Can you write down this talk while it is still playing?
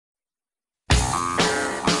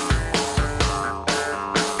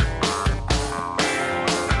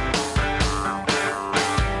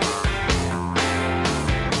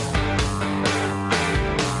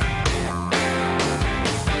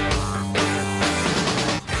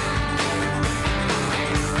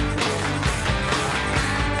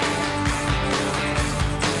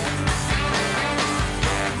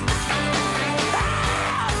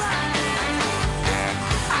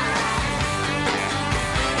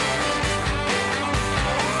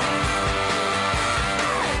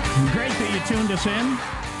tuned us in.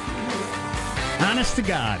 Honest to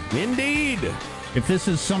God. Indeed. If this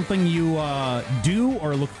is something you do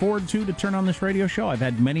or look forward to turn on this radio show, I've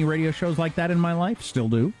had many radio shows like that in my life, still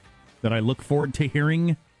do, that I look forward to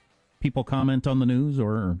hearing people comment on the news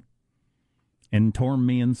or inform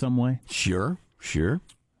me in some way. Sure.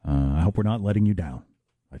 I hope we're not letting you down.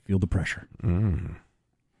 I feel the pressure.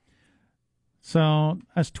 So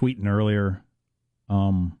I was tweeting earlier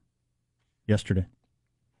yesterday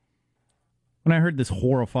when I heard this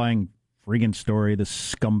horrifying friggin' story, this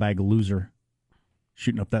scumbag loser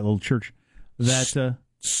shooting up that little church. That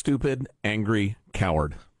stupid, angry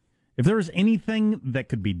coward. If there was anything that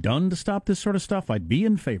could be done to stop this sort of stuff, I'd be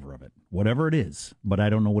in favor of it, whatever it is. But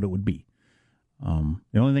I don't know what it would be.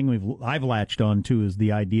 The only thing I've latched on to is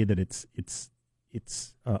the idea that it's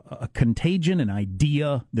a contagion, an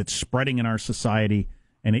idea that's spreading in our society,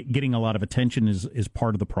 and it getting a lot of attention is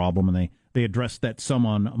part of the problem. And they addressed that some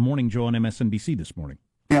on Morning Joe on MSNBC this morning.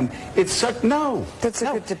 It's such That's a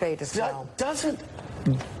good debate as well. Doesn't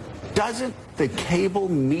the cable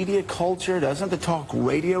media culture, doesn't the talk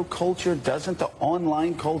radio culture, doesn't the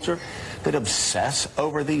online culture that obsess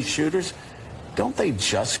over these shooters, don't they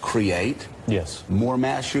just create more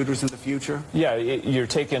mass shooters in the future? Yeah, you're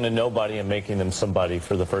taking a nobody and making them somebody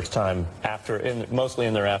for the first time mostly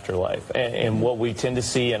in their afterlife. And what we tend to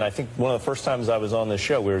see, and I think one of the first times I was on this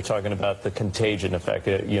show, we were talking about the contagion effect,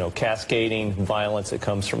 cascading violence that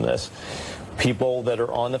comes from this. People that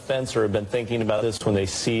are on the fence or have been thinking about this, when they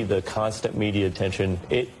see the constant media attention,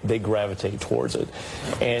 they gravitate towards it.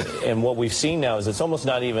 And what we've seen now is it's almost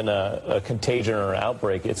not even a contagion or an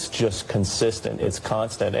outbreak. It's just consistent. It's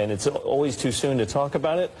constant. And it's always too soon to talk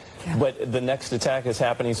about it. Yeah. But the next attack is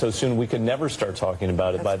happening so soon we could never start talking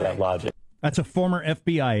about it that logic. That's a former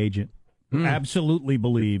FBI agent who absolutely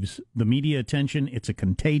believes the media attention, it's a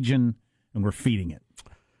contagion, and we're feeding it.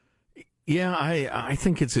 Yeah, I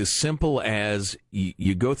think it's as simple as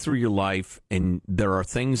you go through your life and there are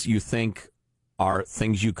things you think are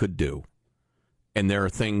things you could do. And there are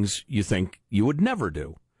things you think you would never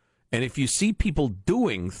do. And if you see people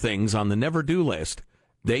doing things on the never do list,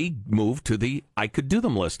 they move to the I could do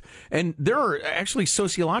them list. And there are actually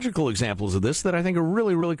sociological examples of this that I think are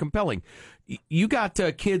really, really compelling. You got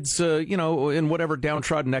kids, in whatever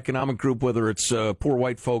downtrodden economic group, whether it's poor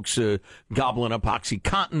white folks gobbling up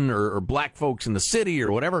OxyContin or black folks in the city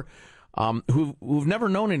or whatever, who've never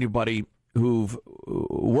known anybody who've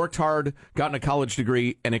worked hard, gotten a college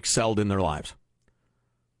degree, and excelled in their lives.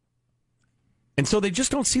 And so they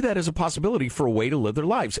just don't see that as a possibility for a way to live their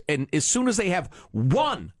lives. And as soon as they have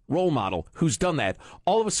one role model who's done that,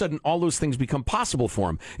 all of a sudden all those things become possible for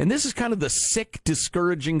them. And this is kind of the sick,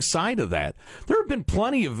 discouraging side of that. There have been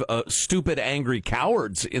plenty of stupid, angry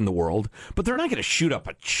cowards in the world, but they're not going to shoot up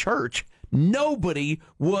a church. Nobody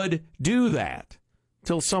would do that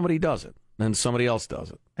till somebody does it, and somebody else does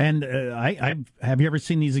it. And have you ever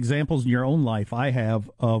seen these examples in your own life? I have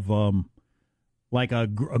of like a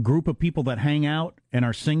group of people that hang out and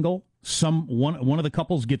are single. One of the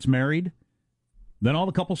couples gets married, then all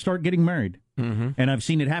the couples start getting married. Mm-hmm. And I've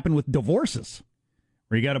seen it happen with divorces,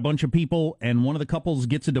 where you got a bunch of people and one of the couples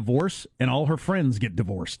gets a divorce and all her friends get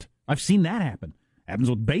divorced. I've seen that happen. Happens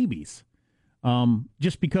with babies.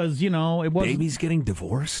 Just because, it was babies getting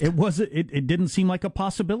divorced. It didn't seem like a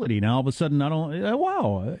possibility. Now all of a sudden,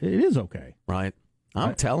 wow, it is okay. Right.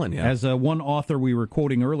 I'm telling you. As one author we were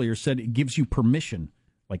quoting earlier said, it gives you permission.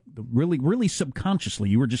 Like, really, really subconsciously,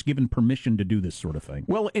 you were just given permission to do this sort of thing.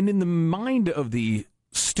 Well, and in the mind of the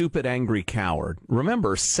stupid, angry coward,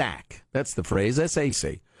 remember SAC, that's the phrase,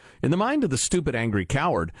 SAC. In the mind of the stupid, angry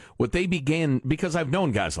coward, what they began, because I've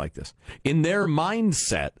known guys like this, in their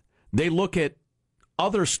mindset, they look at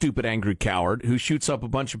other stupid, angry coward who shoots up a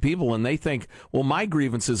bunch of people, and they think, well, my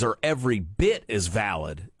grievances are every bit as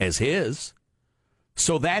valid as his.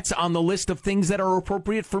 So that's on the list of things that are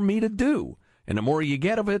appropriate for me to do. And the more you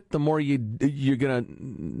get of it, the more you're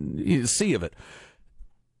going to see of it.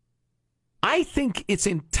 I think it's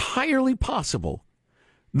entirely possible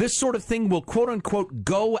this sort of thing will, quote unquote,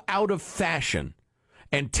 go out of fashion.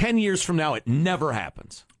 And 10 years from now, it never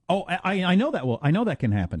happens. Oh, I know that will. I know that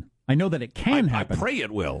can happen. I know that it can happen. I pray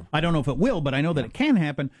it will. I don't know if it will, but I know that it can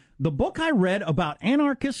happen. The book I read about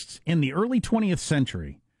anarchists in the early 20th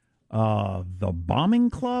century, the Bombing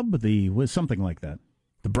Club, was something like that.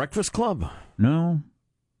 The Breakfast Club? No.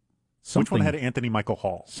 Which one had Anthony Michael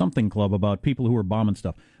Hall? Something club about people who were bombing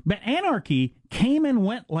stuff. But anarchy came and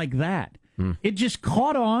went like that. It just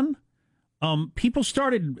caught on. People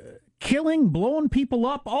started killing, blowing people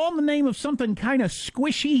up, all in the name of something kind of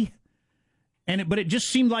squishy. But it just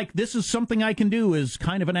seemed like this is something I can do as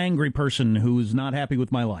kind of an angry person who's not happy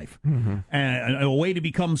with my life. And a way to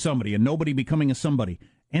become somebody, and nobody becoming a somebody.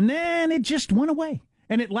 And then it just went away.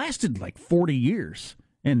 And it lasted like 40 years.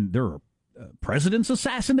 And there are presidents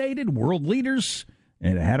assassinated, world leaders,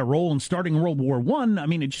 and it had a role in starting World War I. I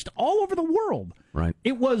mean, it's just all over the world. Right.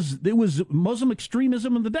 It was Muslim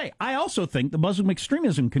extremism of the day. I also think the Muslim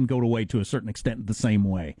extremism can go away to a certain extent the same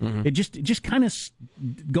way. It just kind of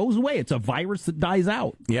goes away. It's a virus that dies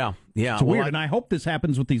out. Yeah. It's weird, and I hope this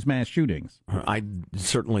happens with these mass shootings. I'd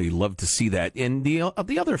certainly love to see that. And the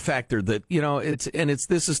other factor that,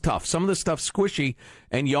 this is tough. Some of this stuff's squishy,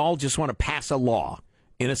 and y'all just want to pass a law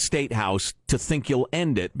in a state house to think you'll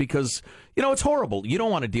end it because, it's horrible. You don't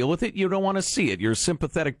want to deal with it. You don't want to see it. You're a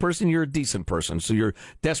sympathetic person. You're a decent person. So you're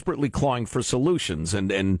desperately clawing for solutions,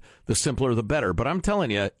 and the simpler the better. But I'm telling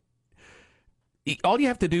you, all you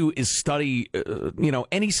have to do is study,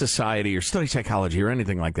 any society or study psychology or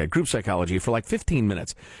anything like that, group psychology for like 15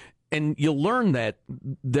 minutes. And you'll learn that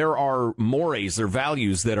there are mores, there are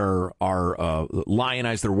values that are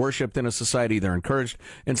lionized, they're worshipped in a society, they're encouraged,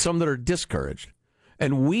 and some that are discouraged.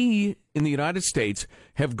 And we in the United States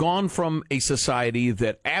have gone from a society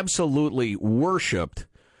that absolutely worshipped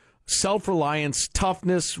self-reliance,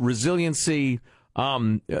 toughness, resiliency,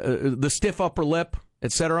 the stiff upper lip,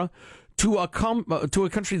 etc., to a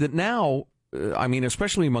country that now,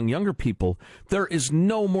 especially among younger people, there is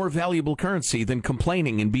no more valuable currency than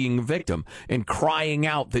complaining and being a victim and crying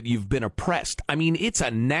out that you've been oppressed. It's a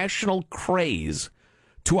national craze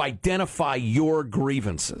to identify your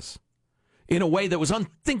grievances in a way that was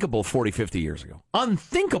unthinkable 40, 50 years ago.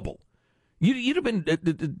 Unthinkable. You'd have been,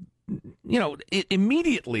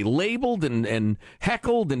 immediately labeled and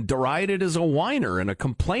heckled and derided as a whiner and a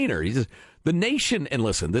complainer. The nation, and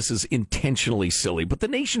listen, this is intentionally silly, but the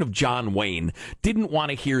nation of John Wayne didn't want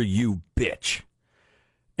to hear you bitch.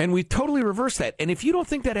 And we totally reversed that. And if you don't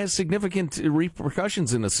think that has significant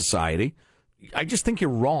repercussions in a society, I just think you're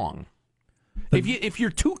wrong. If you're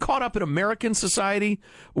too caught up in American society,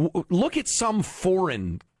 look at some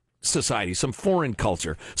foreign society, some foreign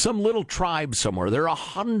culture, some little tribe somewhere. There are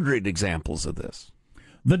 100 examples of this.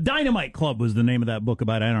 The Dynamite Club was the name of that book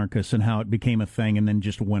about anarchists and how it became a thing and then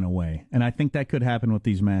just went away. And I think that could happen with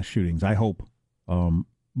these mass shootings. I hope.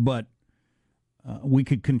 But we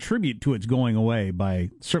could contribute to its going away by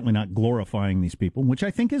certainly not glorifying these people, which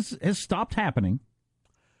I think has stopped happening.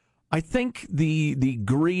 I think the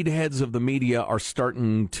greed heads of the media are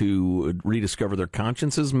starting to rediscover their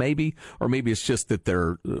consciences, maybe. Or maybe it's just that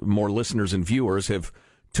their more listeners and viewers have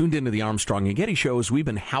tuned into the Armstrong and Getty shows. We've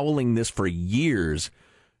been howling this for years.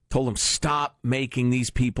 Told them, stop making these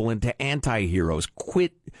people into anti-heroes.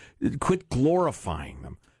 Quit glorifying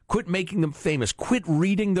them. Quit making them famous. Quit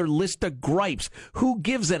reading their list of gripes. Who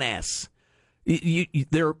gives an S? I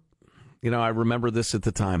remember this at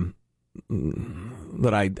the time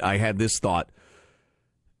that I had this thought.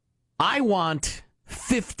 I want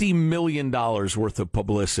 $50 million worth of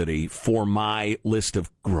publicity for my list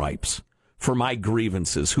of gripes, for my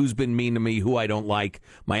grievances, who's been mean to me, who I don't like,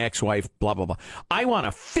 my ex-wife, blah, blah, blah. I want a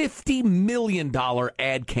 $50 million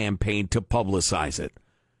ad campaign to publicize it.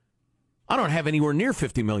 I don't have anywhere near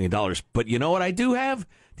 $50 million, but you know what I do have?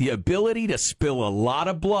 The ability to spill a lot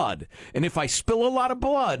of blood. And if I spill a lot of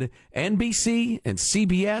blood, NBC and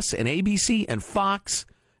CBS and ABC and Fox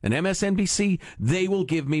and MSNBC, they will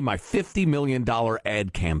give me my $50 million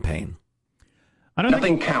ad campaign.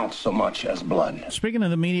 Nothing counts so much as blood. Speaking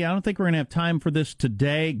of the media, I don't think we're going to have time for this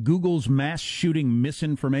today. Google's mass shooting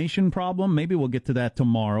misinformation problem. Maybe we'll get to that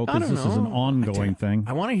tomorrow because this is an ongoing thing.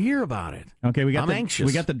 I want to hear about it. Okay, I'm anxious.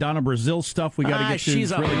 We got the Donna Brazil stuff we got to get to.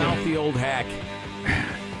 She's a mouthy old hack.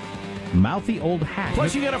 Mouthy old hack.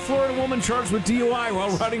 Plus, you got a Florida woman charged with DUI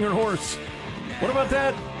while riding her horse. What about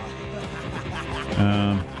that?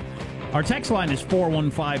 Our text line is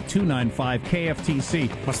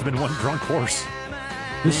 415-295-KFTC. Must have been one drunk horse.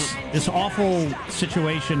 This awful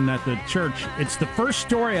situation at the church, it's the first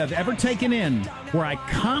story I've ever taken in where I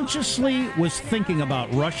consciously was thinking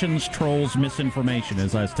about Russians, trolls, misinformation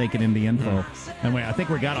as I was taking in the info. And I think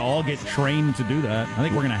we got to all get trained to do that. I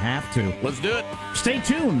think we're going to have to. Let's do it. Stay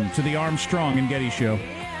tuned to the Armstrong and Getty Show.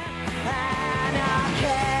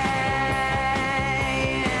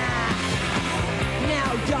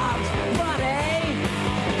 Now, dogs, buddy.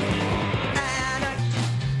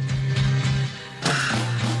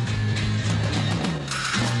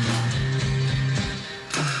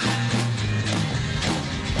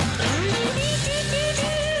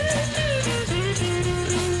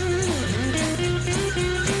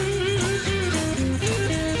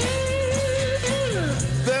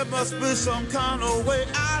 Must be some kind of way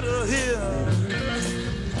out of joker here,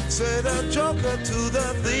 said a joker to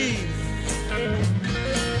the thief.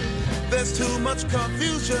 There's too much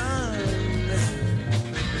confusion,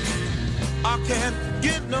 I can't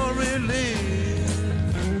get no relief.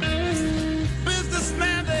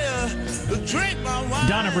 Businessman there to drink my wine.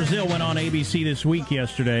 Donna Brazile went on ABC This Week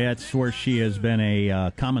yesterday. That's where she has been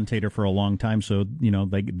a commentator for a long time, so,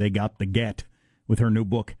 they got the get with her new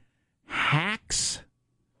book, Hacks,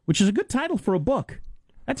 which is a good title for a book.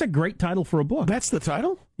 That's a great title for a book. That's the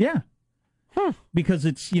title? Yeah. Because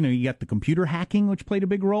it's, you got the computer hacking, which played a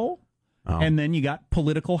big role, and then you got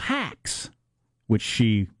political hacks, which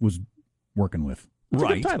she was working with. It's a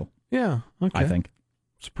good title. Yeah, okay. I think.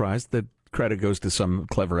 Surprised that credit goes to some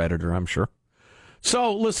clever editor, I'm sure.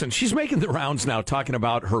 So, listen, she's making the rounds now talking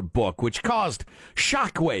about her book, which caused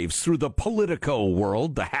shockwaves through the Politico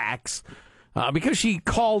world, the hacks, because she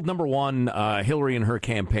called, number one, Hillary and her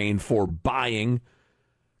campaign for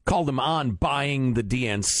called them on buying the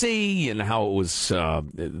DNC, and how it was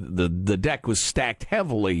the deck was stacked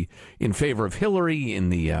heavily in favor of Hillary in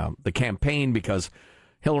the campaign, because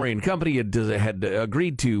Hillary and company had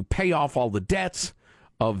agreed to pay off all the debts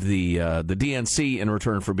of the DNC in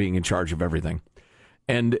return for being in charge of everything.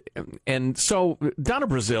 And so Donna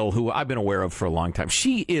Brazile, who I've been aware of for a long time,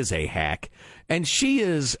 she is a hack, and she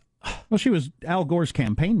is. Well, she was Al Gore's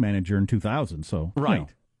campaign manager in 2000, so right.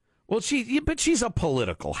 Well, but she's a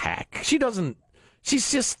political hack. She's one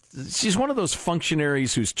of those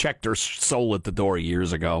functionaries who's checked her soul at the door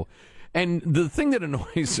years ago. And the thing that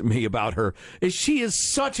annoys me about her is she is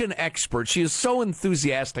such an expert. She is so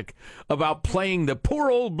enthusiastic about playing the poor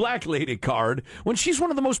old black lady card when she's one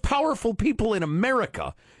of the most powerful people in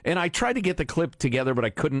America. And I tried to get the clip together, but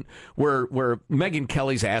I couldn't, where Megyn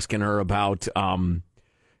Kelly's asking her about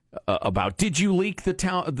did you leak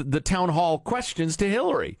the town hall questions to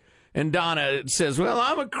Hillary? And Donna says, well,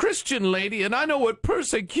 I'm a Christian lady, and I know what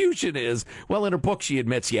persecution is. Well, in her book, she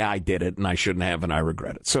admits, yeah, I did it, and I shouldn't have, and I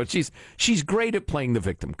regret it. So she's great at playing the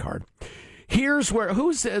victim card. Who's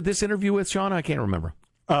this interview with, Sean? I can't remember.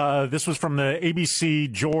 This was from the ABC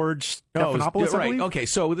George Stephanopoulos, I believe. Okay,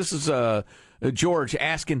 so this is George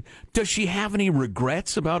asking, does she have any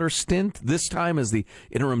regrets about her stint this time as the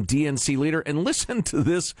interim DNC leader? And listen to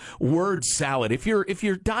this word salad. If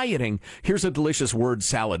you're dieting, here's a delicious word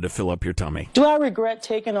salad to fill up your tummy. Do I regret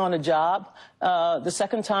taking on a job the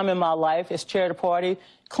second time in my life as chair of the party,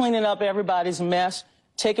 cleaning up everybody's mess,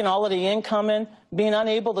 taking all of the income in, being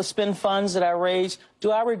unable to spend funds that I raised?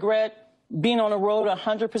 Do I regret being on the road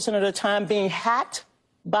 100% of the time, being hacked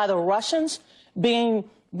by the Russians, being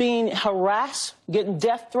harassed, getting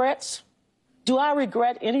death threats? Do I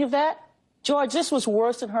regret any of that? George, this was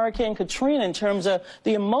worse than Hurricane Katrina in terms of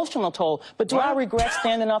the emotional toll. But do I regret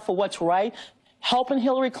standing up for what's right, helping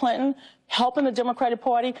Hillary Clinton, helping the Democratic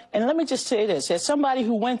Party? And let me just say this, as somebody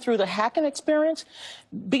who went through the hacking experience,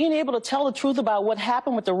 being able to tell the truth about what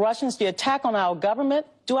happened with the Russians, the attack on our government,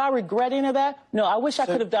 do I regret any of that? No, I wish I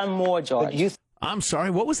could have done more, George. I'm sorry,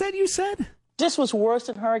 what was that you said? This was worse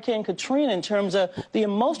than Hurricane Katrina in terms of the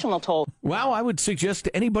emotional toll. Well, I would suggest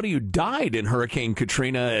to anybody who died in Hurricane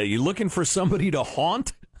Katrina, are you looking for somebody to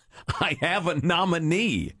haunt? I have a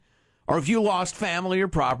nominee. Or if you lost family or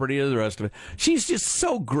property or the rest of it. She's just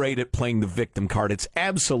so great at playing the victim card. It's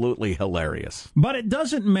absolutely hilarious. But it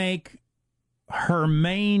doesn't make her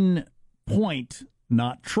main point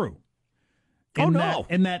not true. In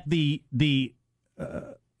that the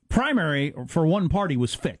primary for one party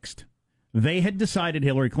was fixed. They had decided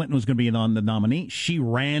Hillary Clinton was going to be on the nominee. She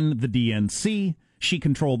ran the DNC. She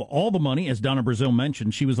controlled all the money. As Donna Brazile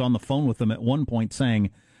mentioned, she was on the phone with them at one point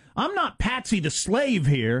saying, I'm not Patsy the slave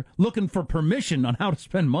here looking for permission on how to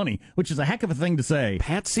spend money, which is a heck of a thing to say.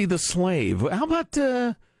 Patsy the slave. How about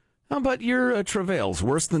your travails?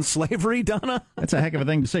 Worse than slavery, Donna? That's a heck of a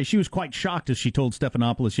thing to say. She was quite shocked, as she told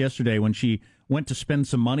Stephanopoulos yesterday, when she went to spend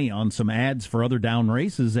some money on some ads for other down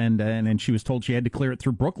races, and she was told she had to clear it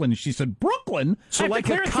through Brooklyn. And she said, Brooklyn? So like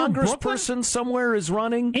a congressperson somewhere is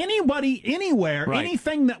running? Anybody, anywhere, right.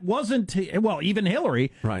 Anything that wasn't, well, even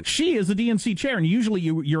Hillary, right. She is the DNC chair, and usually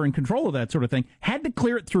you're in control of that sort of thing, had to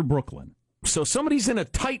clear it through Brooklyn. So somebody's in a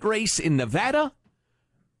tight race in Nevada?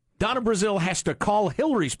 Donna Brazile has to call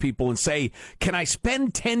Hillary's people and say, can I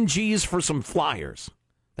spend 10 G's for some flyers?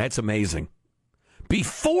 That's amazing.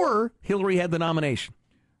 Before Hillary had the nomination.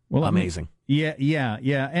 Well, amazing. Yeah.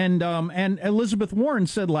 And Elizabeth Warren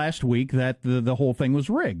said last week that the whole thing was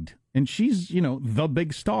rigged. And she's, the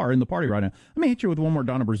big star in the party right now. Let me hit you with one more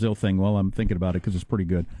Donna Brazile thing while I'm thinking about it, because it's pretty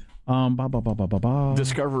good.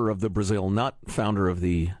 Discoverer of the Brazil nut, founder of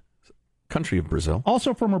the country of Brazil.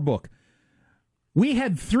 Also from her book. We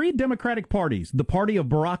had 3 Democratic parties: the party of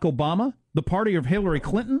Barack Obama, the party of Hillary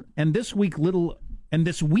Clinton, and this week little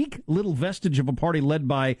vestige of a party led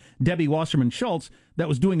by Debbie Wasserman Schultz that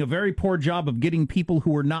was doing a very poor job of getting people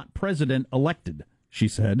who were not president elected, she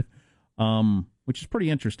said, which is pretty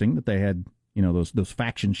interesting that they had, those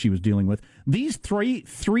factions she was dealing with. These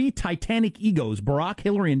three titanic egos, Barack,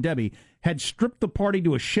 Hillary, and Debbie, had stripped the party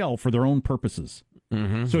to a shell for their own purposes.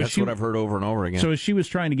 Mm-hmm. So that's what I've heard over and over again. So as she was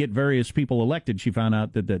trying to get various people elected, she found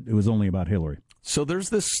out that it was only about Hillary. So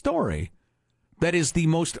there's this story that is the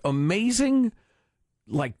most amazing,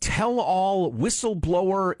 tell-all,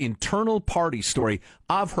 whistleblower, internal party story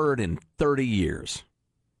I've heard in 30 years.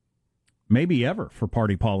 Maybe ever for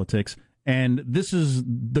party politics. And this is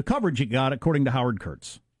the coverage it got, according to Howard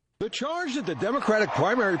Kurtz. The charge that the Democratic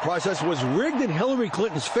primary process was rigged in Hillary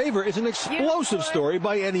Clinton's favor is an explosive story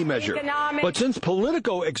by any measure. But since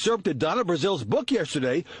Politico excerpted Donna Brazil's book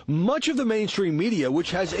yesterday, much of the mainstream media,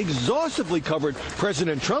 which has exhaustively covered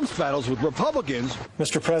President Trump's battles with Republicans,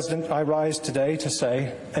 Mr. President, I rise today to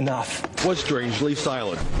say enough, was strangely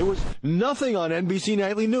silent. There was nothing on NBC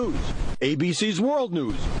Nightly News, ABC's World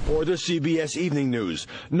News, or the CBS Evening News.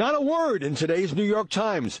 Not a word in today's New York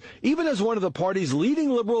Times, even as one of the party's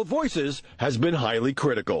leading liberal voices has been highly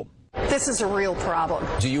critical. This is a real problem.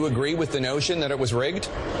 Do you agree with the notion that it was rigged?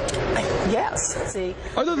 Yes. See,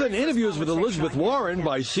 other than interviews with Elizabeth Warren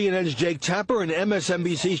by CNN's Jake Tapper and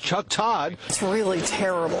MSNBC's Chuck Todd, it's really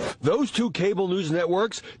terrible. Those 2 cable news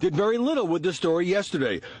networks did very little with the story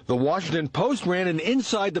yesterday. The Washington Post ran an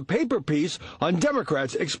inside the paper piece on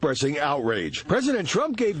Democrats expressing outrage. President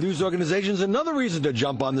Trump gave news organizations another reason to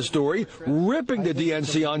jump on the story, ripping the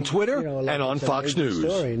DNC on Twitter and on Fox News.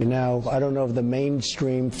 Now, I don't know if the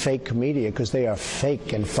mainstream fake media, because they are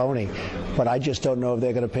fake and phony, but I just don't know if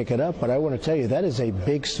they're going to pick it up. But I want to tell you, that is a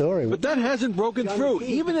big story. But that hasn't broken through,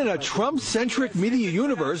 even in a Trump-centric media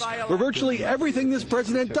universe where virtually everything this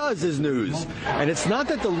president does is news. And it's not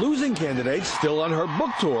that the losing candidate, still on her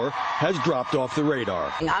book tour, has dropped off the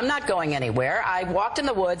radar. I'm not going anywhere. I walked in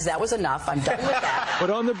the woods. That was enough. I'm done with that.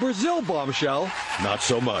 But on the Brazil bombshell, not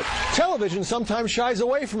so much. Television sometimes shies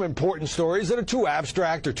away from important stories that are too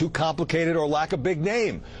abstract or too complicated or lack a big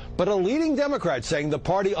name. But a leading Democrat saying the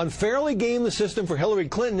party unfairly gamed the system for Hillary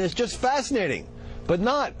Clinton is just fascinating, but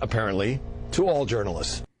not, apparently, to all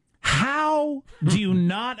journalists. How do you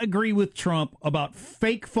not agree with Trump about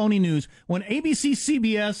fake, phony news when ABC,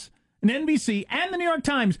 CBS, and NBC and the New York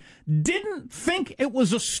Times didn't think it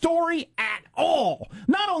was a story at all?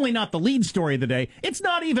 Not only not the lead story of the day, it's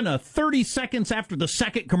not even a 30 seconds after the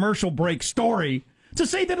second commercial break story. To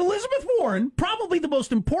say that Elizabeth Warren, probably the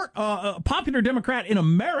most popular Democrat in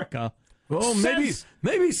America,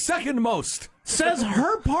 maybe second most, says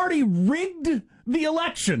her party rigged the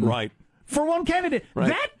election. Right. For one candidate. Right.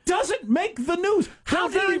 That doesn't make the news. How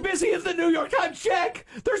very busy is the New York Times? Check.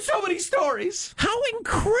 There's so many stories. How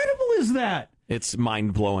incredible is that? It's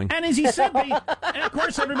mind-blowing. And as he said, and of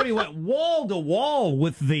course everybody went wall to wall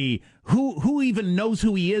with the who even knows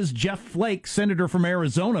who he is, Jeff Flake, senator from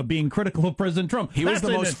Arizona, being critical of President Trump. He was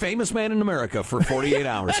the most famous man in America for 48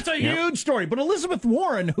 hours. That's a huge story. But Elizabeth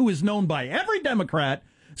Warren, who is known by every Democrat,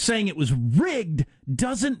 saying it was rigged,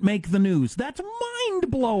 doesn't make the news. That's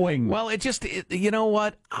mind-blowing. Well, you know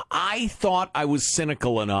what? I thought I was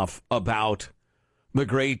cynical enough about the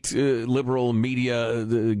great liberal media,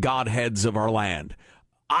 the godheads of our land.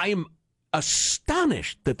 I'm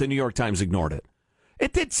astonished that the New York Times ignored it.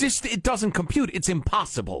 It doesn't compute. It's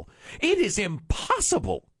impossible. It is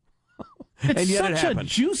impossible. It's and yet such a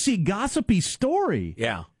juicy, gossipy story.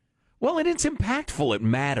 Yeah. Well, and it's impactful. It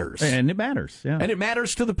matters. And it matters, yeah. And it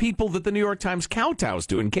matters to the people that the New York Times kowtows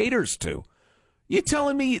to and caters to. You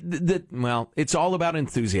telling me that, well, it's all about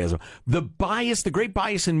enthusiasm. The great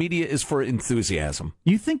bias in media is for enthusiasm.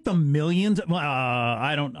 You think the millions?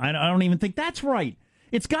 I don't even think that's right.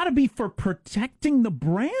 It's got to be for protecting the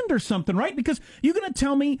brand or something, right? Because you're going to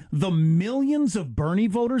tell me the millions of Bernie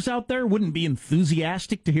voters out there wouldn't be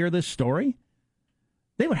enthusiastic to hear this story?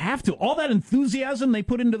 They would have to. All that enthusiasm they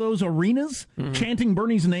put into those arenas, chanting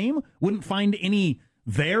Bernie's name, wouldn't find any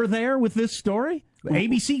there with this story.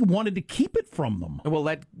 ABC wanted to keep it from them. Well,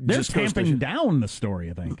 they're just tamping down the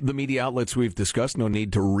story, I think. The media outlets we've discussed, no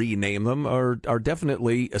need to rename them, are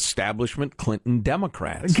definitely establishment Clinton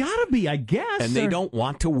Democrats. Gotta be, I guess. And they don't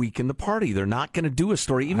want to weaken the party. They're not going to do a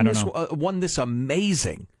story, even this one this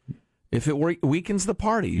amazing, if it weakens the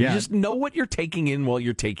party. You just know what you're taking in while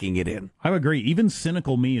you're taking it in. I agree. Even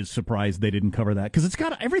cynical me is surprised they didn't cover that, because it's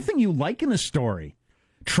got everything you like in a story.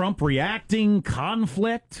 Trump reacting,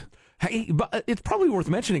 conflict. Hey, but it's probably worth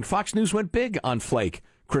mentioning Fox News went big on Flake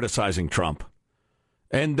criticizing Trump.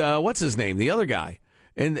 And what's his name? The other guy.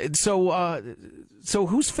 And so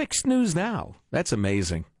who's fixed news now? That's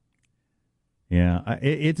amazing. Yeah,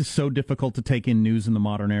 it's so difficult to take in news in the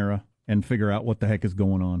modern era and figure out what the heck is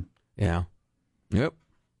going on. Yeah. Yep.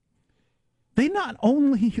 They not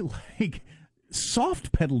only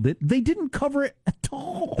soft pedaled it, they didn't cover it at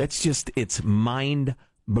all. It's mind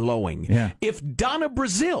blowing. Yeah. If Donna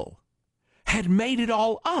Brazil had made it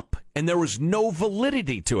all up and there was no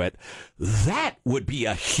validity to it, that would be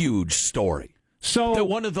a huge story. So that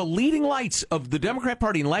one of the leading lights of the Democrat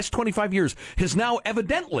Party in the last 25 years has now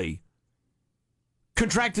evidently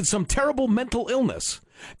contracted some terrible mental illness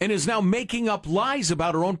and is now making up lies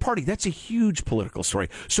about her own party. That's a huge political story.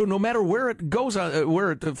 So no matter where it goes,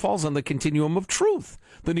 where it falls on the continuum of truth,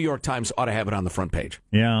 the New York Times ought to have it on the front page.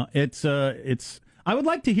 Yeah, it's. I would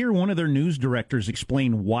like to hear one of their news directors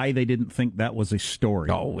explain why they didn't think that was a story.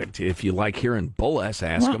 Oh, if you like hearing bull ass,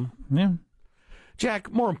 ask them. Yeah,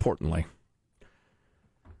 Jack. More importantly,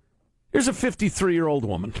 here's a 53-year-old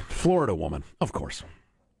woman, Florida woman, of course.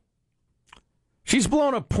 She's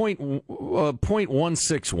blown a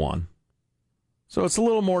 .161, so it's a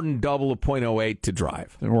little more than double a .08 to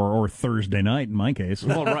drive. Or Thursday night in my case.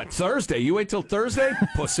 Well, right, Thursday. You wait till Thursday,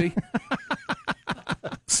 pussy.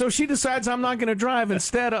 So she decides I'm not going to drive.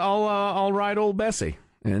 Instead, I'll ride old Bessie,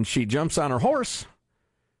 and she jumps on her horse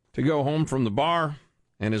to go home from the bar,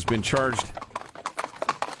 and has been charged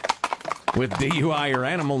with DUI or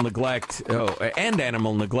animal neglect,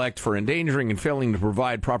 for endangering and failing to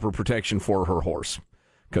provide proper protection for her horse,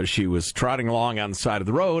 because she was trotting along on the side of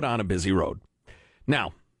the road on a busy road.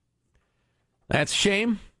 Now, that's a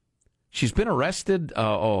shame. She's been arrested.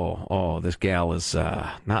 This gal is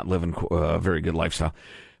not living a very good lifestyle.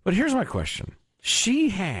 But here's my question.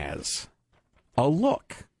 She has a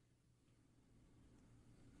look.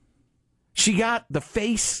 She got the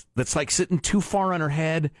face that's like sitting too far on her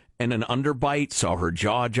head and an underbite, so her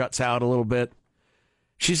jaw juts out a little bit.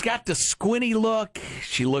 She's got the squinty look.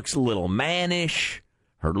 She looks a little mannish.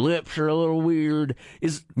 Her lips are a little weird.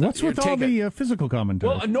 What's with all the physical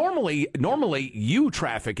commentary? Well, normally you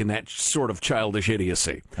traffic in that sort of childish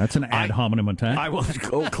idiocy. That's an ad hominem attack.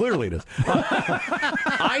 Clearly it is.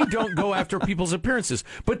 I don't go after people's appearances.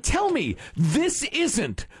 But tell me, this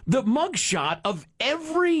isn't the mugshot of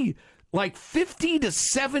every 50 to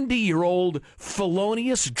 70-year-old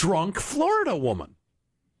felonious drunk Florida woman.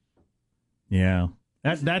 Yeah.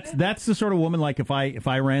 That's the sort of woman, like, if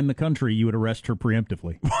I ran the country, you would arrest her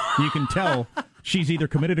preemptively. You can tell she's either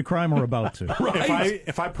committed a crime or about to. Right.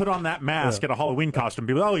 If I put on that mask at a Halloween costume,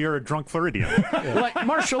 people, oh, you're a drunk Floridian.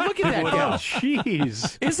 Marshall, look at that gal. Oh,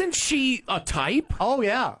 jeez. Isn't she a type? Oh,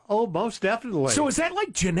 yeah. Oh, most definitely. So is that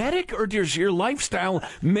genetic, or does your lifestyle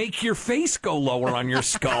make your face go lower on your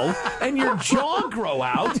skull and your jaw grow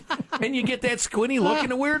out and you get that squinty look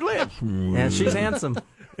and a weird lip? And she's handsome.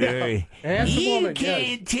 Hey, you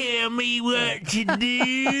can't tell me what to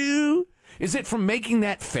do. Is it from making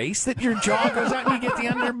that face that your jaw goes out and you get the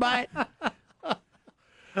underbite?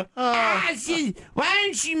 Why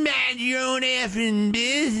don't you mind your own effing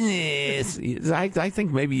business? I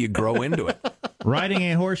think maybe you grow into it. Riding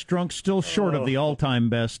a horse drunk, still short of the all-time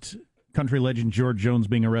best. Country legend George Jones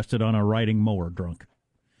being arrested on a riding mower drunk.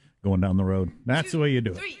 Going down the road. That's the way you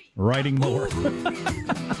do it. Riding mower.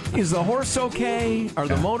 Is the horse okay? Are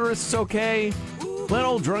the motorists okay? Let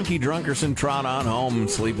old drunky Drunkerson trot on home and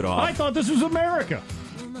sleep it off. I thought this was America.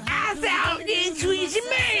 I thought this was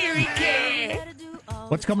America.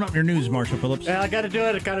 What's coming up in your news, Marshall Phillips? I got to do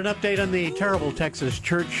it. I got an update on the terrible Texas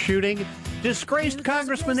church shooting. Disgraced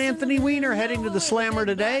Congressman Anthony Weiner heading to the Slammer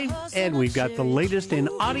today. And we've got the latest in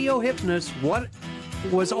audio hypnosis. What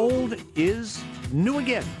was old is new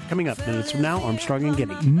again. Coming up minutes from now, Armstrong and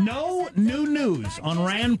Getty. No new news on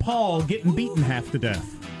Rand Paul getting beaten half to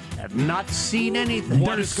death. Have not seen anything.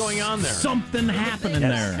 What is going on there? Something happening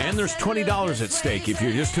there. And there's $20 at stake. If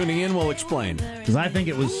you're just tuning in, we'll explain. Because I think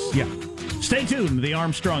it was, Stay tuned to the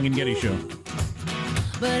Armstrong and Getty Show.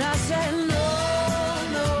 But I said no.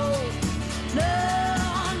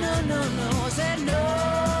 I said no.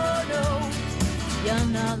 You're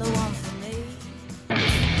not the one for me.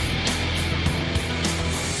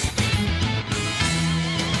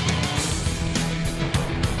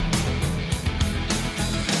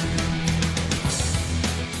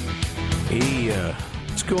 Hey,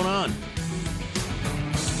 what's going on?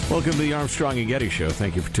 Welcome to the Armstrong and Getty Show.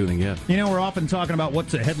 Thank you for tuning in. We're often talking about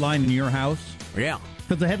what's a headline in your house. Yeah.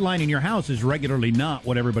 Because the headline in your house is regularly not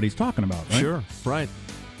what everybody's talking about, right? Sure, right.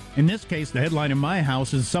 In this case, the headline in my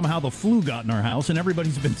house is somehow the flu got in our house and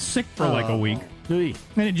everybody's been sick for a week. And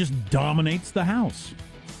it just dominates the house.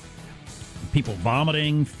 People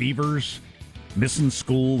vomiting, fevers. missing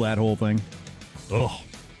school, that whole thing.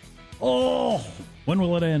 Oh, when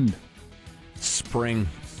will it end? Spring.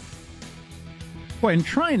 Boy, and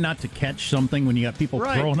trying not to catch something when you got people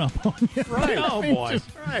throwing up on you. Right. Oh, boy.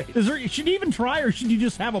 Should you even try, or should you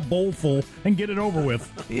just have a bowl full and get it over with?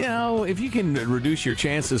 You know, if you can reduce your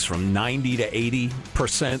chances from 90 to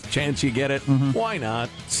 80% chance you get it, why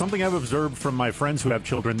not? Something I've observed from my friends who have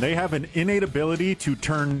children, they have an innate ability to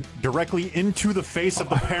turn directly into the face of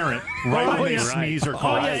the parent when they sneeze or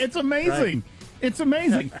cough. Oh, yeah, it's amazing. Right. It's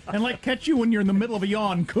amazing. And catch you when you're in the middle of a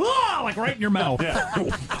yawn, right in your mouth. Yeah.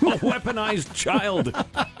 A weaponized child.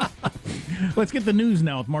 Let's get the news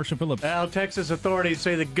now with Marshall Phillips. Well, Texas authorities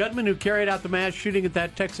say the gunman who carried out the mass shooting at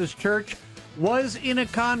that Texas church was in a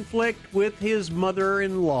conflict with his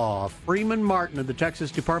mother-in-law. Freeman Martin of the Texas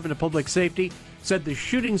Department of Public Safety said the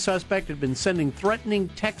shooting suspect had been sending threatening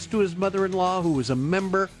texts to his mother-in-law, who was a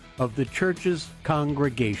member of the church's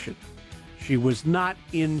congregation. She was not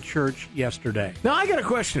in church yesterday. Now, I got a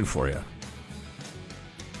question for you.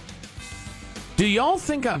 Do y'all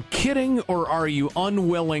think I'm kidding, or are you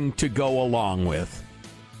unwilling to go along with,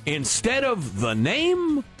 instead of the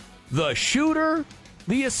name, the shooter,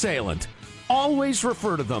 the assailant, always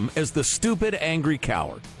refer to them as the stupid, angry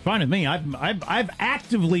coward? Fine with me. I've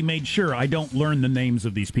actively made sure I don't learn the names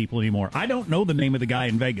of these people anymore. I don't know the name of the guy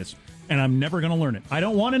in Vegas, and I'm never going to learn it. I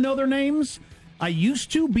don't want to know their names. I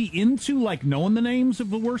used to be into knowing the names of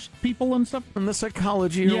the worst people and stuff. And the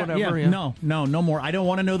psychology or whatever. Yeah. No more. I don't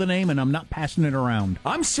want to know the name, and I'm not passing it around.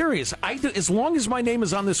 I'm serious. As long as my name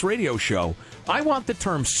is on this radio show, I want the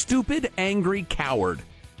term stupid, angry coward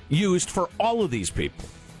used for all of these people.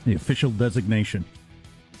 The official designation.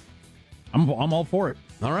 I'm all for it.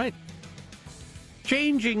 All right.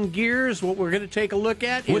 Changing gears, what we're going to take a look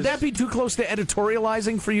at is... Would that be too close to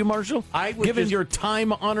editorializing for you, Marshall? I would Given your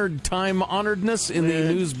time-honoredness in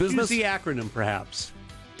the news business? Use the acronym, perhaps.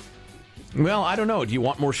 Well, I don't know. Do you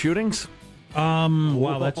want more shootings?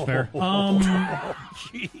 Wow, that's fair.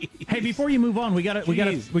 Hey, before you move on, we gotta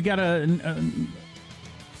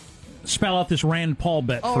spell out this Rand Paul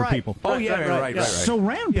bet for people. Oh, right. So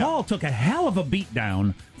Rand Paul took a hell of a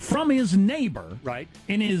beatdown from his neighbor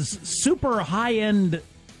in his super high-end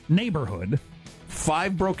neighborhood.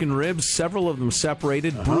 5 broken ribs, several of them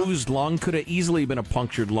separated, bruised lung, could have easily been a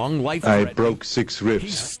punctured lung, life-threatening. I broke 6 ribs.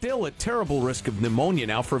 He's still at terrible risk of pneumonia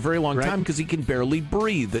now for a very long time because he can barely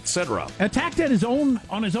breathe, etc. Attacked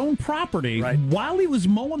on his own property while he was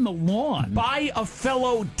mowing the lawn. By a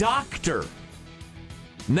fellow doctor.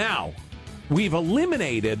 Now, we've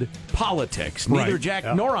eliminated politics. Neither Jack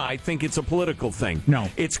nor I think it's a political thing. No.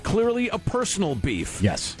 It's clearly a personal beef.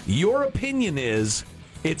 Yes. Your opinion is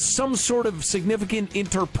it's some sort of significant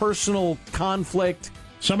interpersonal conflict.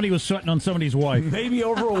 Somebody was sweating on somebody's wife. Maybe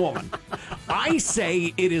over a woman. I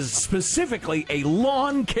say it is specifically a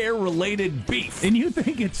lawn care-related beef. And you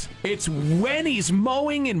think it's when he's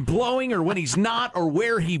mowing and blowing, or when he's not, or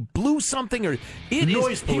where he blew something, or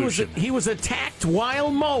noise pollution. He was attacked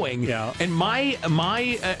while mowing. Yeah. And my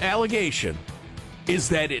allegation is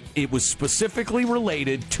that it was specifically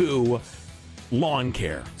related to lawn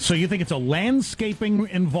care. So you think it's a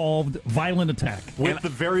landscaping-involved violent attack? With the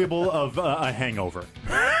variable of a hangover.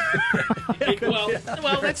 well,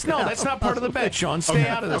 that's not part of the bet, Sean. Stay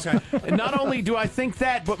out of this. Okay. And not only do I think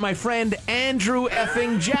that, but my friend Andrew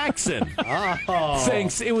effing Jackson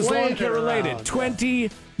thinks it was lawn care related. $20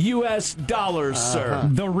 US, sir.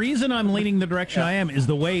 The reason I'm leaning the direction I am is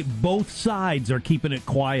the way both sides are keeping it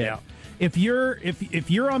quiet. Yeah. If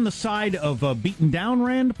you're on the side of beating down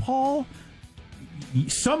Rand Paul,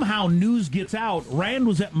 somehow news gets out. Rand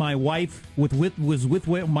was at my wife was with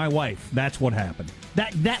my wife. That's what happened.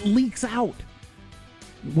 That leaks out,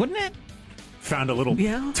 wouldn't it? Found a little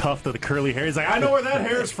tuft of the curly hair. He's like, I know where that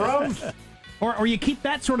hair's from. or you keep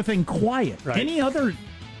that sort of thing quiet. Right. Any other?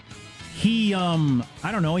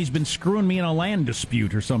 I don't know. He's been screwing me in a land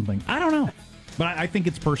dispute or something. I don't know, but I think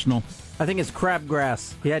it's personal. I think it's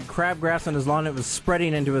crabgrass. He had crabgrass on his lawn. It was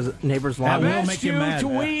spreading into his neighbor's lawn. I've asked you to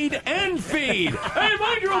weed and feed. Hey,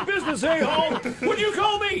 mind your own business, a-hole. What'd you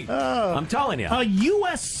call me? I'm telling you. A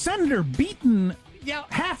U.S. senator beaten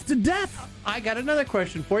half to death. I got another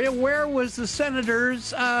question for you. Where was the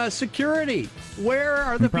senator's security? Where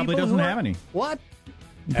are the people who doesn't have any. What?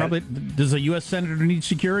 Probably does a U.S. senator need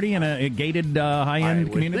security in a gated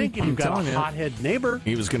high-end community? Think you've got a hothead neighbor.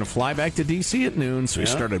 He was going to fly back to D.C. at noon, so he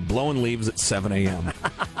started blowing leaves at 7 a.m.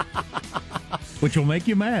 Which will make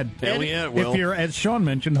you mad. Hell yeah, it will. If you're, as Sean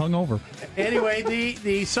mentioned, hungover. Anyway,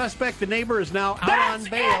 the suspect, the neighbor, is now out on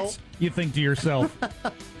bail. You think to yourself.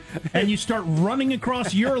 and you start running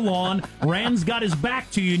across your lawn. Rand's got his back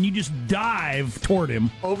to you, and you just dive toward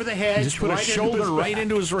him. Over the head. Just put a shoulder right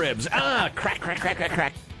into his ribs. Crack, crack, crack, crack,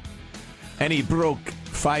 crack. And he broke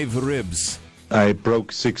 5 ribs. I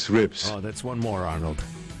broke 6 ribs. Oh, that's one more, Arnold.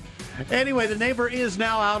 Anyway, the neighbor is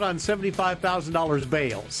now out on $75,000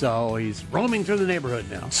 bail, so he's roaming through the neighborhood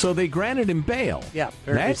now. So they granted him bail. Yeah,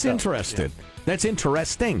 that's interesting. Yeah. That's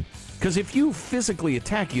interesting, because if you physically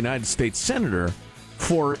attack a United States senator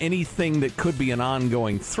for anything that could be an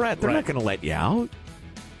ongoing threat, they're not going to let you out.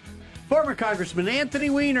 Former Congressman Anthony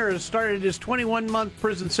Weiner has started his 21-month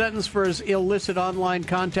prison sentence for his illicit online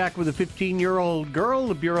contact with a 15-year-old girl.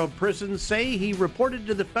 The Bureau of Prisons say he reported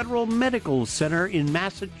to the Federal Medical Center in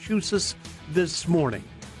Massachusetts this morning.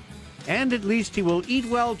 And at least he will eat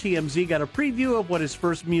well. TMZ got a preview of what his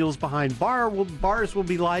first meals behind bars will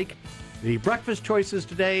be like. The breakfast choices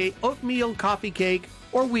today: oatmeal, coffee cake,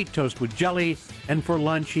 or wheat toast with jelly. And for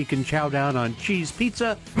lunch, he can chow down on cheese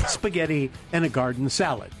pizza, spaghetti, and a garden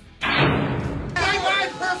salad.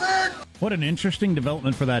 What an interesting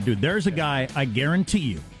development for that dude. There's a guy, I guarantee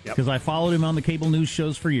you, because I followed him on the cable news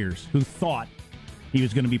shows for years, who thought he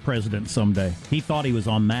was going to be president someday. He thought he was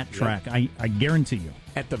on that track. I guarantee you.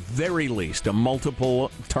 At the very least, a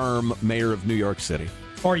multiple-term mayor of New York City.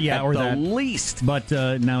 Or At that. the least. But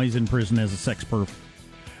now he's in prison as a sex perv.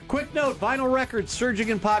 Quick note, vinyl records surging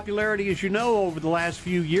in popularity, as you know, over the last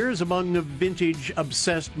few years among the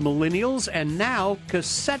vintage-obsessed millennials, and now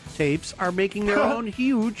cassette tapes are making their own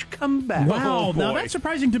huge comeback. Wow, now that's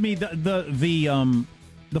surprising to me. The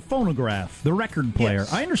phonograph, the record player.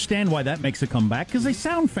 Yes. I understand why that makes a comeback, because they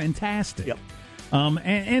sound fantastic. Yep.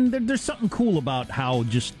 And there's something cool about how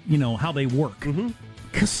how they work. Mm-hmm.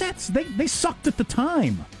 Cassettes, they sucked at the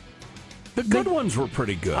time. The good ones were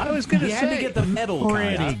pretty good. I was going to say. You had to get the metal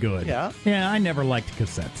pretty good. Yeah. Yeah, I never liked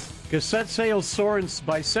cassettes. Cassette sales soaring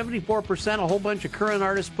by 74%. A whole bunch of current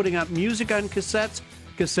artists putting out music on cassettes.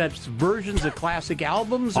 Cassettes versions of classic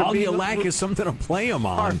albums. All you lack is something to play them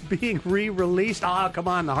on. Are being re-released. Come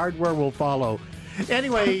on, the hardware will follow.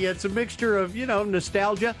 Anyway, it's a mixture of,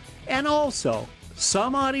 nostalgia, and also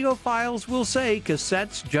some audiophiles will say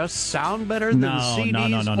cassettes just sound better than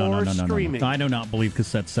CDs or streaming. No. I do not believe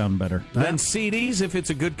cassettes sound better. Than CDs, if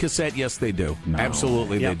it's a good cassette, yes, they do. No.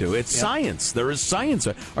 Absolutely, they do. It's science. There is science.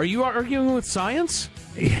 Are you arguing with science?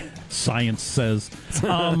 Science says.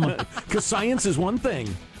 Because science is one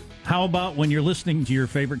thing. How about when you're listening to your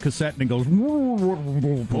favorite cassette and it goes...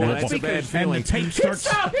 that's a bad feeling. And the tape starts...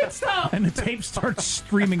 Stop! And the tape starts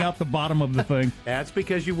streaming out the bottom of the thing. That's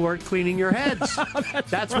because you weren't cleaning your heads.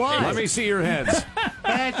 That's why. Let me see your heads.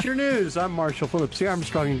 That's your news. I'm Marshall Phillips, the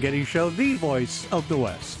Armstrong and Getty Show, the voice of the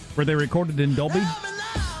West. Were they recorded in Dolby?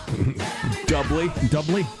 Doubly.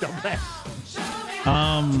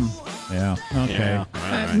 Yeah. Okay. Yeah,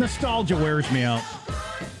 right. Nostalgia wears me out.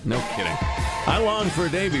 No kidding. I long for a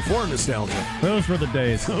day before nostalgia. Those were the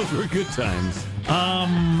days. Those were good times.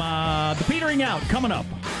 The petering out coming up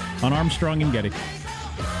on Armstrong and Getty.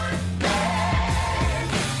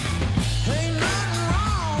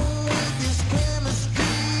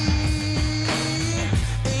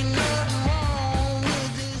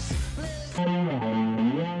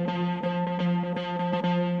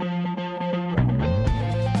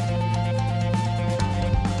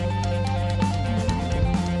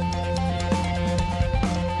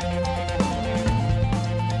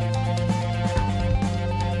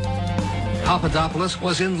 Papadopoulos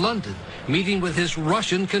was in London, meeting with his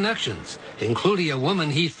Russian connections, including a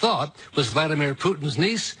woman he thought was Vladimir Putin's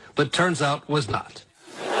niece, but turns out was not.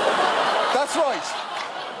 That's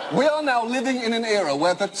right. We are now living in an era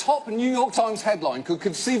where the top New York Times headline could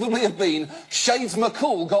conceivably have been, Shades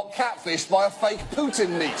McCool got catfished by a fake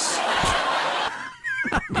Putin niece.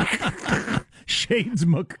 Shades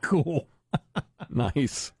McCool.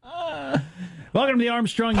 Nice. Welcome to the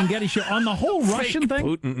Armstrong and Getty Show. On the whole Russian thing...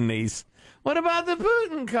 Putin niece. What about the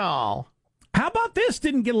Putin call? How about this?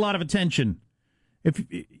 Didn't get a lot of attention.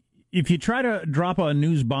 If you try to drop a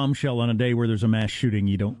news bombshell on a day where there's a mass shooting,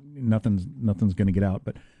 nothing's going to get out.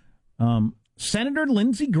 But Senator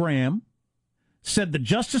Lindsey Graham said the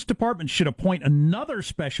Justice Department should appoint another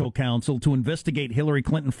special counsel to investigate Hillary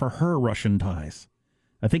Clinton for her Russian ties.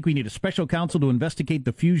 I think we need a special counsel to investigate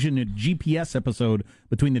the fusion and GPS episode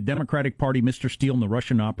between the Democratic Party, Mr. Steele, and the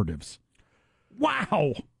Russian operatives.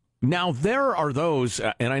 Wow. Now, there are those,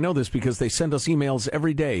 and I know this because they send us emails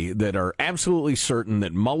every day, that are absolutely certain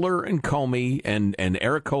that Mueller and Comey and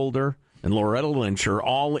Eric Holder and Loretta Lynch are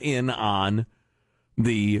all in on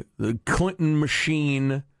the Clinton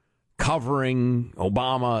machine covering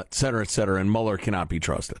Obama, et cetera, and Mueller cannot be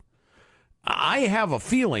trusted. I have a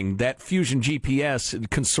feeling that Fusion GPS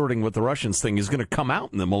consorting with the Russians thing is going to come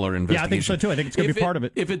out in the Mueller investigation. Yeah, I think so, too. I think it's going to be part of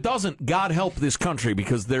it. If it doesn't, God help this country,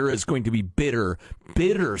 because there is going to be bitter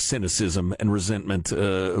cynicism and resentment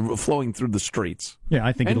flowing through the streets. Yeah,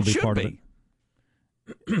 I think it'll be part of it.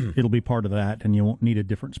 It'll be part of that, and you won't need a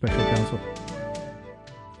different special counsel.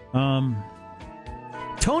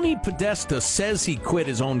 Tony Podesta says he quit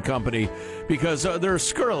his own company because there are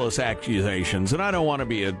scurrilous accusations, and I don't want to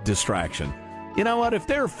be a distraction. You know what? If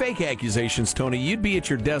there are fake accusations, Tony, you'd be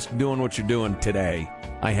at your desk doing what you're doing today.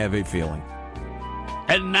 I have a feeling.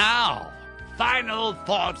 And now, final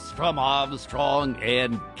thoughts from Armstrong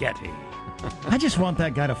and Getty. I just want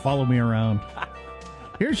that guy to follow me around.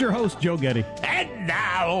 Here's your host, Joe Getty. And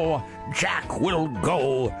now, Jack will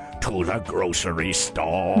go to the grocery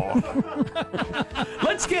store.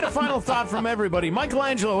 Let's get a final thought from everybody.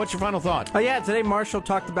 Michelangelo, what's your final thought? Oh, yeah, today Marshall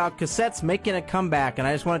talked about cassettes making a comeback, and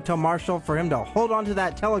I just want to tell Marshall for him to hold on to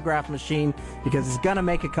that telegraph machine because it's going to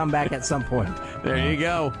make a comeback at some point. There you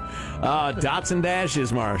go. Dots and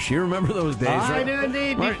dashes, Marsh. You remember those days, right? I do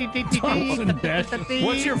indeed. Dots and dashes.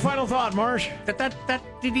 What's your final thought, Marsh?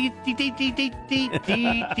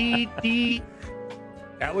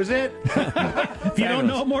 That was it. If you don't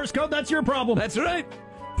know Morse code, that's your problem. That's right.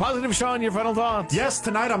 Positive Sean, your final thoughts? Yes,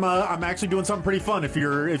 tonight I'm actually doing something pretty fun. If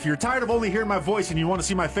you're tired of only hearing my voice and you want to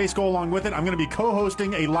see my face go along with it, I'm going to be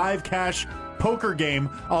co-hosting a live cash poker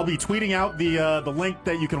game. I'll be tweeting out the link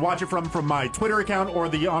that you can watch it from my Twitter account or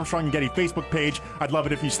the Armstrong and Getty Facebook page. I'd love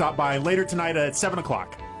it if you stop by later tonight at 7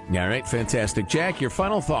 o'clock. All right, fantastic. Jack, your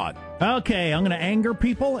final thought? Okay, I'm going to anger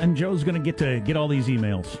people, and Joe's going to get all these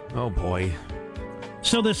emails. Oh, boy.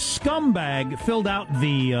 So this scumbag filled out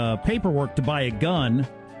the paperwork to buy a gun,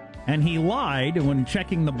 and he lied when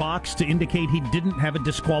checking the box to indicate he didn't have a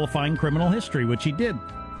disqualifying criminal history, which he did.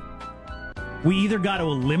 We either got to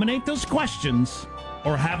eliminate those questions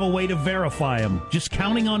or have a way to verify them. Just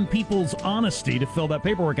counting on people's honesty to fill that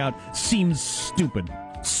paperwork out seems stupid.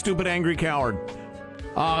 Stupid, angry coward.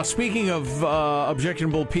 Speaking of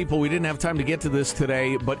objectionable people, we didn't have time to get to this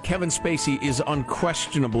today, but Kevin Spacey is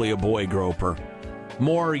unquestionably a boy groper.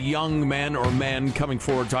 More young men or men coming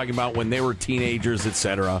forward talking about when they were teenagers,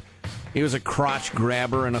 etc. He was a crotch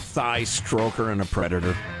grabber and a thigh stroker and a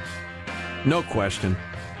predator. No question.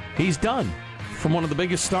 He's done. From one of the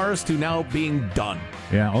biggest stars to now being done.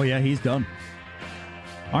 Yeah, oh yeah, he's done.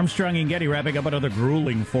 Armstrong and Getty wrapping up another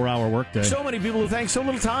grueling 4-hour workday. So many people who thank so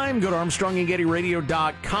little time. Go to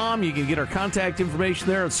ArmstrongandGettyRadio.com. You can get our contact information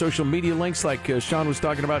there and social media links like Sean was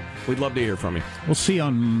talking about. We'd love to hear from you. We'll see you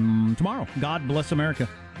on tomorrow. God bless America.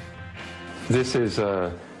 This is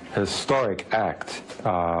a historic act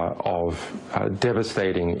of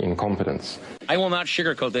devastating incompetence. I will not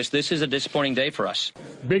sugarcoat this. This is a disappointing day for us.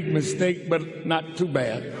 Big mistake, but not too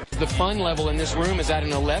bad. The fun level in this room is at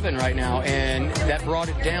an 11 right now, and that brought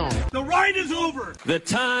it down. The ride is over. The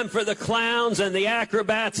time for the clowns and the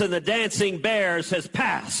acrobats and the dancing bears has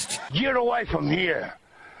passed. Get away from here.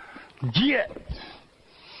 Get.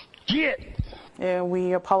 And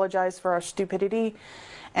we apologize for our stupidity,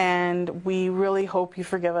 and we really hope you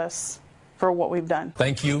forgive us for what we've done.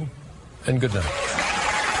 Thank you, and good night.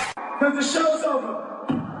 Because the show's over.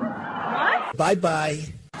 What? Bye-bye.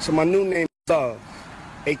 So my new name is Love,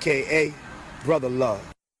 a.k.a. Brother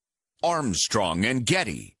Love. Armstrong and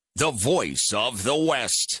Getty, the voice of the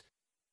West.